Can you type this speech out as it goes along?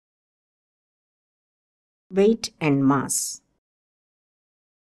Weight and mass.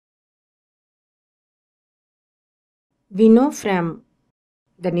 We know from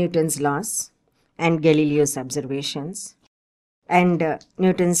the Newton's laws and Galileo's observations and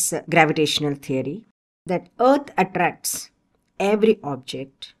Newton's gravitational theory that Earth attracts every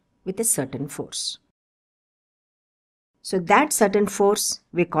object with a certain force. So that certain force,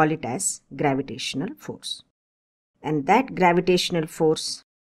 we call it as gravitational force. And that gravitational force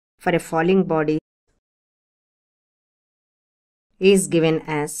for a falling body is given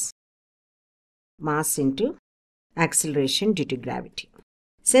as mass into acceleration due to gravity.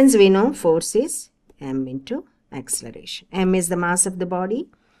 Since we know force is m into acceleration. M is the mass of the body,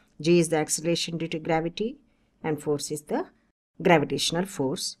 g is the acceleration due to gravity, and force is the gravitational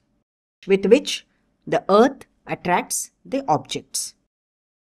force with which the Earth attracts the objects.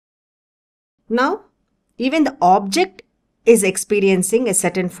 Now, even the object is experiencing a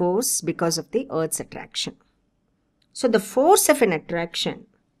certain force because of the Earth's attraction. So, the force of an attraction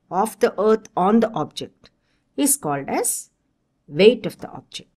of the Earth on the object is called as weight of the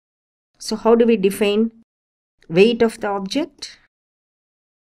object. So, how do we define weight of the object?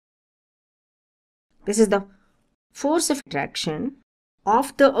 This is the force of attraction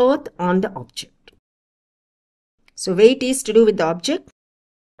of the Earth on the object. So, weight is to do with the object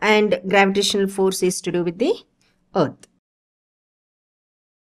and gravitational force is to do with the Earth.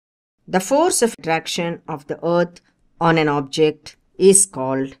 The force of attraction of the Earth on an object is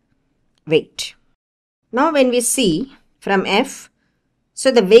called weight. Now, when we see from F,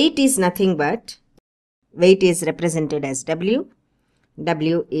 so the weight is nothing but, weight is represented as W.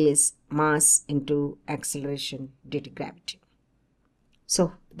 W is mass into acceleration due to gravity.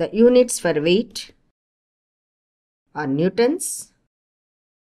 So, the units for weight are newtons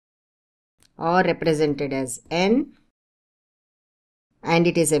or represented as N, and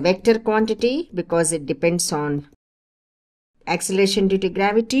it is a vector quantity because it depends on acceleration due to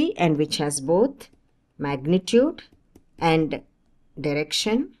gravity and which has both magnitude and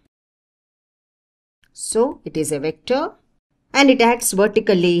direction. So, it is a vector and it acts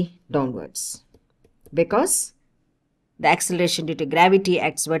vertically downwards because the acceleration due to gravity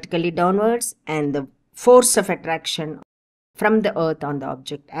acts vertically downwards and the force of attraction from the Earth on the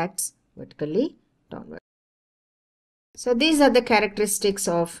object acts vertically downwards. So, these are the characteristics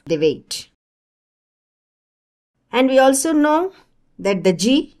of the weight. And we also know that the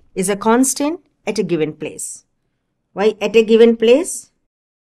g is a constant at a given place. Why at a given place?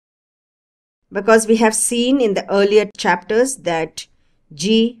 Because we have seen in the earlier chapters that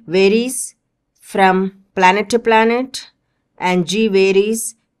g varies from planet to planet and g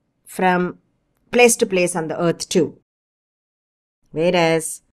varies from place to place on the Earth too.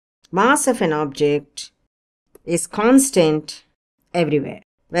 Whereas mass of an object is constant everywhere.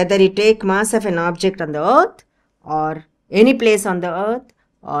 Whether you take mass of an object on the Earth or any place on the Earth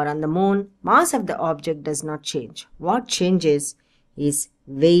or on the moon, mass of the object does not change. What changes is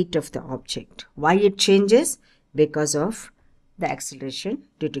weight of the object. Why it changes? Because of the acceleration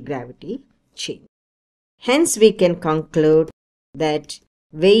due to gravity change. Hence, we can conclude that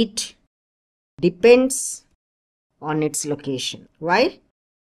weight depends on its location. Why?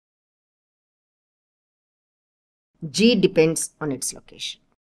 G depends on its location.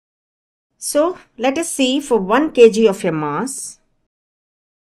 So, let us see for 1 kg of a mass,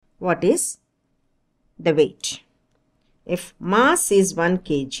 what is the weight? If mass is 1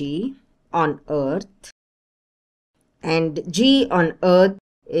 kg on Earth and G on Earth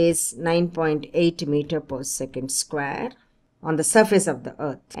is 9.8 meter per second square on the surface of the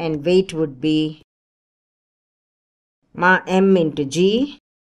Earth, and weight would be m into G,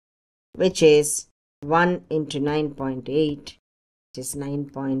 which is 1 into 9.8, which is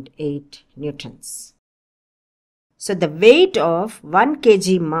 9.8 newtons. So, the weight of 1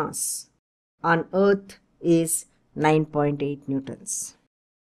 kg mass on Earth is 9.8 newtons.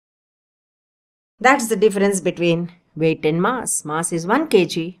 That's the difference between weight and mass. Mass is 1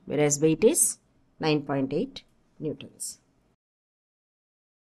 kg, whereas weight is 9.8 newtons.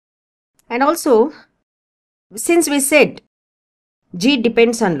 And also, since we said G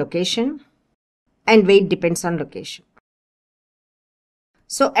depends on location and weight depends on location.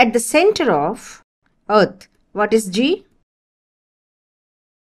 So, at the center of Earth, what is G?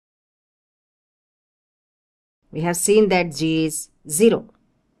 We have seen that G is 0.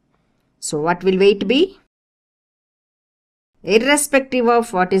 So, what will weight be? Irrespective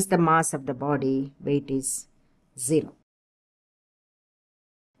of what is the mass of the body, weight is 0.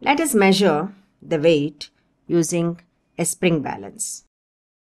 Let us measure the weight using a spring balance.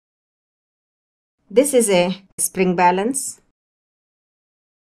 This is a spring balance.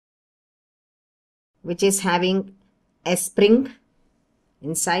 which is having a spring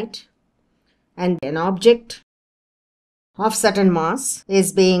inside, and an object of certain mass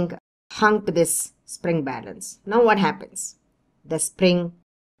is being hung to this spring balance. Now what happens? The spring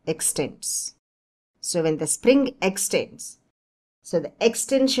extends. So when the spring extends, so the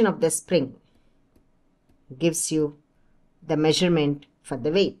extension of the spring gives you the measurement for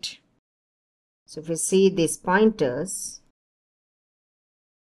the weight. So if you see these pointers,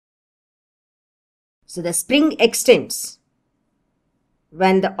 so the spring extends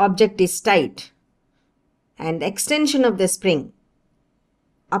when the object is tight, and the extension of the spring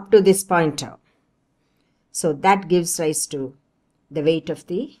up to this pointer. So that gives rise to the weight of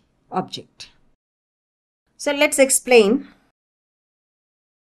the object. So let's explain.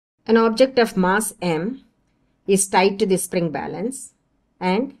 An object of mass m is tied to the spring balance,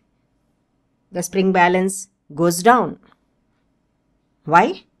 and the spring balance goes down.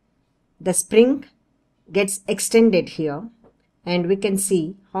 Why? The spring gets extended here, and we can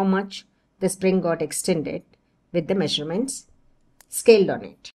see how much the spring got extended with the measurements scaled on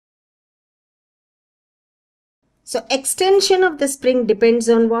it. So extension of the spring depends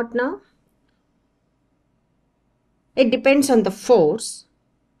on what now? It depends on the force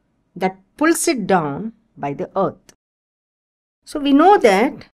that pulls it down by the earth. So we know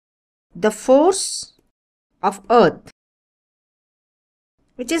that the force of earth,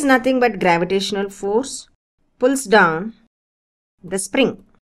 which is nothing but gravitational force, pulls down the spring.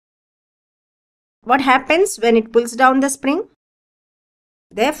 What happens when it pulls down the spring?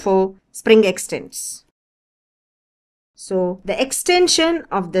 Therefore, spring extends. So the extension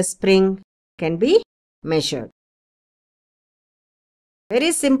of the spring can be measured.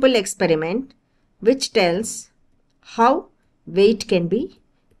 Very simple experiment which tells how weight can be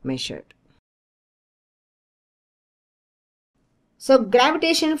measured. So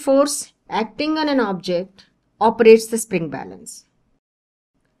gravitational force acting on an object operates the spring balance,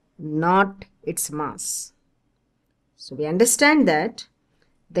 not its mass. So we understand that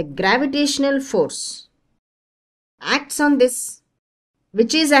the gravitational force acts on this,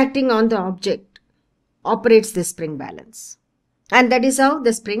 which is acting on the object, operates the spring balance. And that is how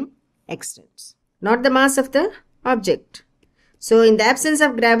the spring extends, not the mass of the object. So in the absence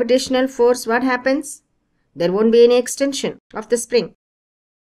of gravitational force, what happens? There won't be any extension of the spring.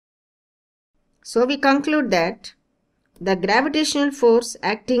 So we conclude that the gravitational force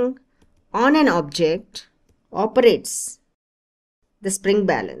acting on an object operates the spring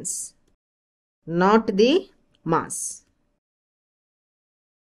balance, not the mass.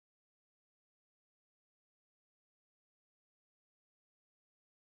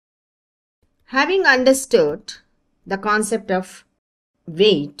 Having understood the concept of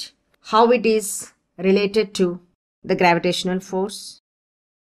weight, how it is related to the gravitational force,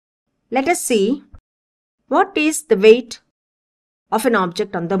 let us see what is the weight of an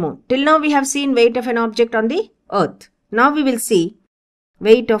object on the moon. Till now we have seen weight of an object on the earth. Now we will see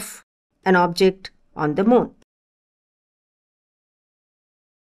weight of an object on the moon.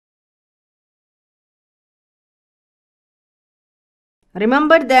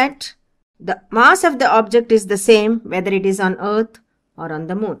 Remember that the mass of the object is the same whether it is on earth or on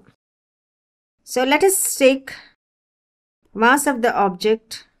the moon. So let us take mass of the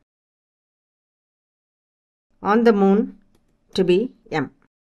object on the moon to be m.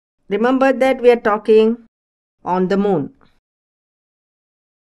 Remember that we are talking on the moon.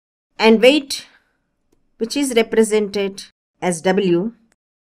 And weight, which is represented as W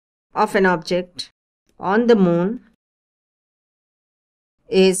of an object on the moon,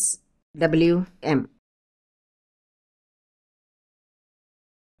 is Wm.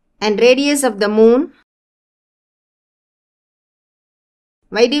 And radius of the moon.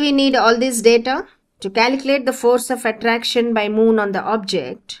 Why do we need all this data? To calculate the force of attraction by moon on the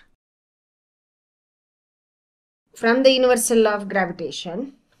object from the universal law of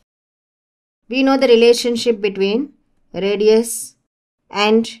gravitation, we know the relationship between radius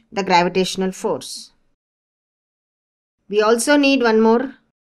and the gravitational force. We also need one more,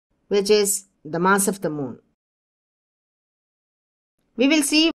 which is the mass of the moon. We will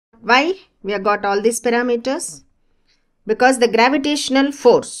see why we have got all these parameters. Because the gravitational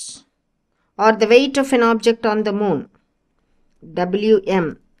force or the weight of an object on the moon,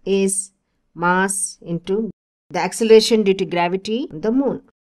 Wm, is mass into the acceleration due to gravity on the moon.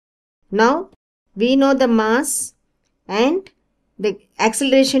 Now we know the mass, and the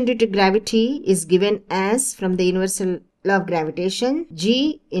acceleration due to gravity is given as, from the universal law of gravitation,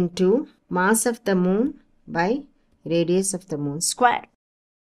 g into mass of the moon by radius of the moon square.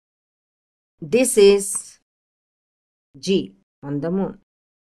 This is g on the moon.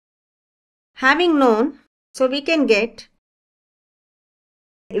 Having known, so we can get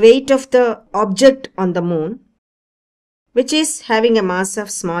weight of the object on the moon, which is having a mass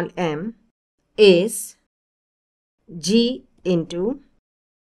of small m, is g into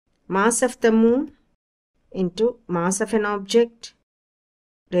mass of the moon into mass of an object,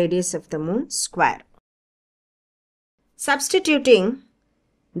 radius of the moon square. Substituting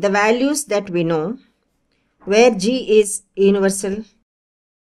the values that we know, where g is universal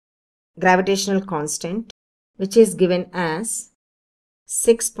gravitational constant, which is given as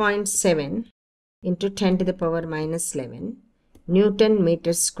 6.7 into 10 to the power minus 11 Newton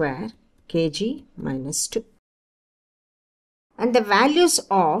meter square kg minus 2. And the values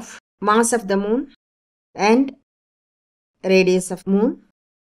of mass of the moon and radius of moon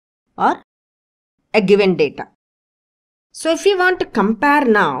are a given data. So if we want to compare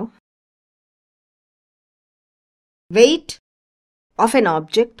now weight of an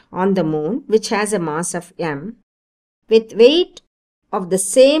object on the moon which has a mass of m with weight of the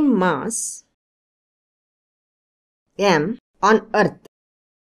same mass m on earth,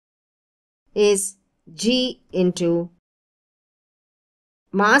 is g into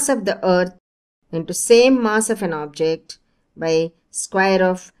mass of the earth into same mass of an object by square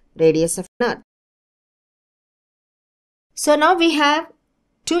of radius of an earth. So now we have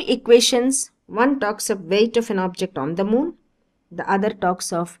two equations. One talks of weight of an object on the moon, the other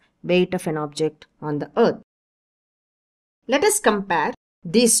talks of weight of an object on the earth. Let us compare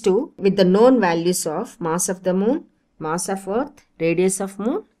these two with the known values of mass of the moon, mass of earth, radius of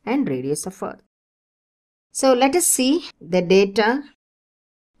moon and radius of earth. So let us see the data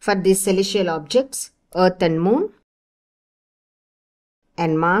for these celestial objects, earth and moon,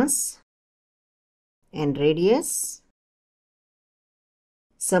 and mass and radius.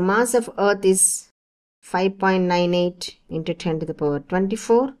 So mass of earth is 5.98 into 10 to the power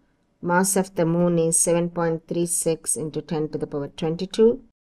 24. Mass of the moon is 7.36 into 10 to the power 22.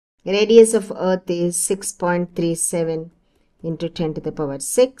 Radius of earth is 6.37 into 10 to the power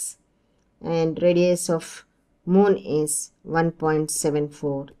 6. And radius of moon is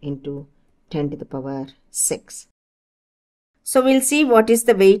 1.74 into 10 to the power 6. So we'll see what is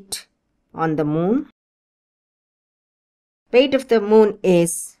the weight on the moon. Weight of the moon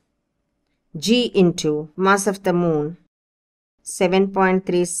is g into mass of the moon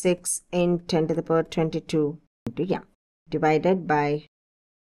 7.36 in 10 to the power 22 into m divided by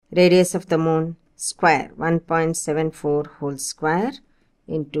radius of the moon square 1.74 whole square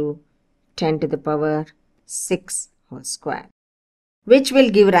into 10 to the power 6 whole square, which will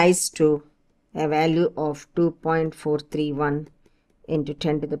give rise to a value of 2.431 into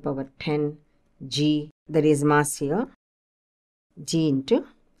 10 to the power 10 g. There is mass here, g into,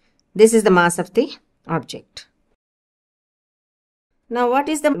 this is the mass of the object. Now what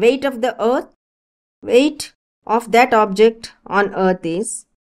is the weight of the earth? Weight of that object on earth is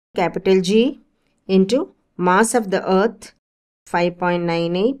capital G into mass of the earth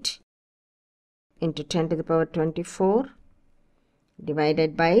 5.98 into 10 to the power 24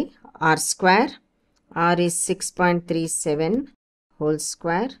 divided by r square. R is 6.37 whole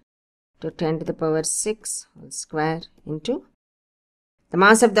square to 10 to the power 6 whole square into the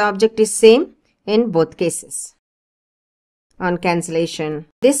mass of the object is same in both cases. On cancellation,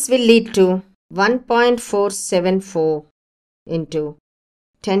 this will lead to 1.474 into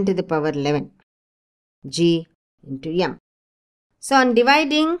 10 to the power 11 g into m. So on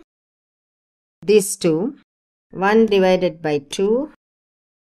dividing these two, 1 divided by 2,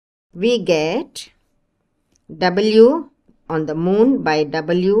 we get W on the moon by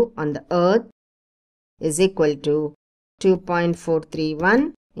W on the earth is equal to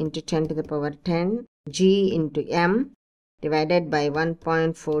 2.431 into 10 to the power 10 g into m divided by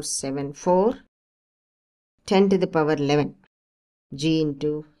 1.474 10 to the power 11 g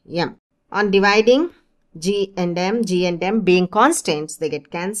into m. On dividing g and m being constants, they get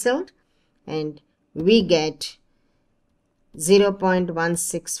cancelled and we get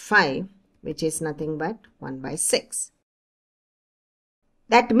 0.165, which is nothing but 1 by 6.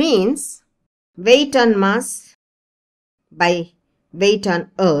 That means weight on mass by weight on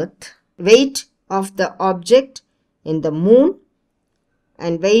earth, weight of the object in the moon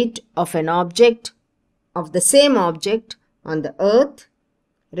and weight of an object of the same object on the earth,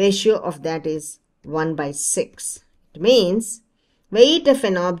 ratio of that is 1 by 6. It means weight of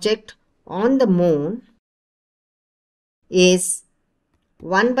an object on the moon is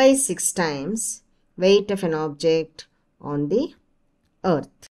 1 by 6 times weight of an object on the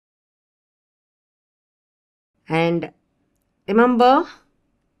earth. And remember,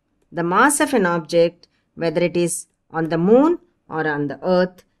 the mass of an object, whether it is on the moon or on the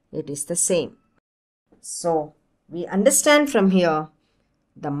earth, it is the same. So, we understand from here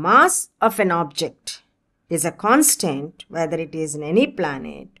the mass of an object is a constant whether it is in any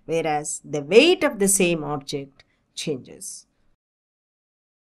planet, whereas the weight of the same object changes.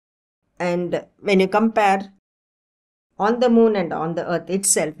 And when you compare on the moon and on the earth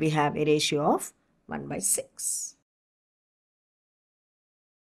itself, we have a ratio of 1/6.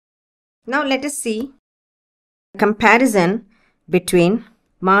 Now let us see comparison between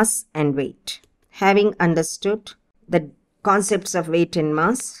mass and weight. Having understood the concepts of weight and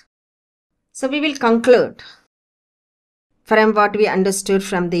mass, so we will conclude from what we understood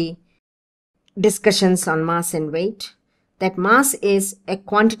from the discussions on mass and weight, that mass is a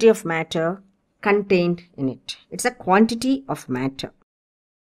quantity of matter contained in it. It's a quantity of matter.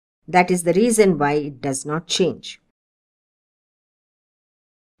 That is the reason why it does not change.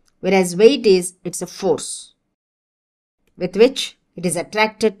 Whereas weight is, it's a force with which it is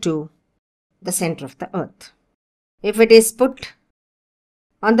attracted to the center of the earth. If it is put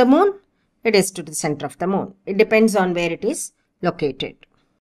on the moon, it is to the center of the moon. It depends on where it is located.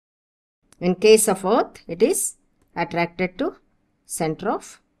 In case of earth, it is attracted to center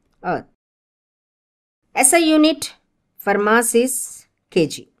of earth. SI unit for mass is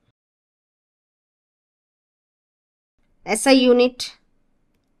kg. SI unit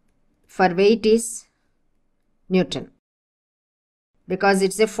for weight is Newton, because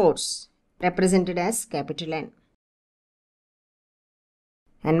it's a force represented as capital N.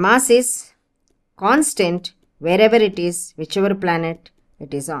 And mass is constant wherever it is, whichever planet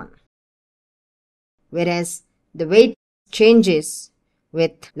it is on. Whereas the weight changes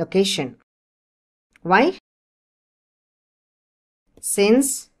with location. Why?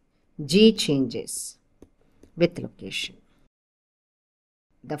 Since G changes with location.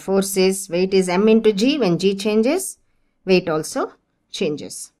 The force is, weight is m into g. When g changes, weight also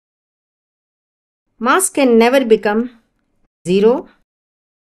changes. Mass can never become zero.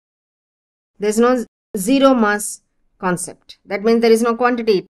 There is no zero mass concept. That means there is no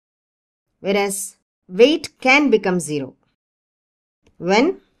quantity. Whereas weight can become zero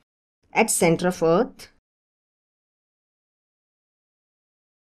when at center of earth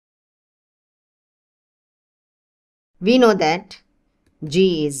we know that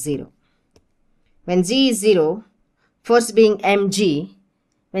G is 0. When G is 0, force being mg,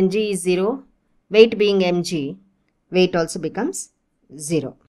 when G is 0, weight being mg, weight also becomes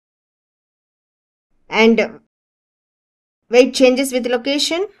 0. And weight changes with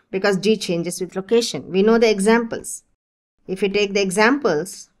location because G changes with location. We know the examples. If you take the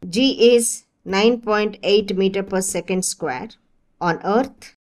examples, G is 9.8 meter per second square on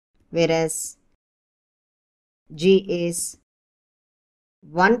earth, whereas G is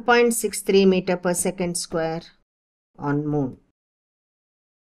 1.63 meter per second square on moon.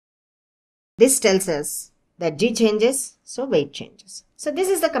 This tells us that G changes, so weight changes. So this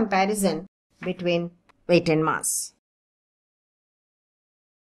is the comparison between weight and mass.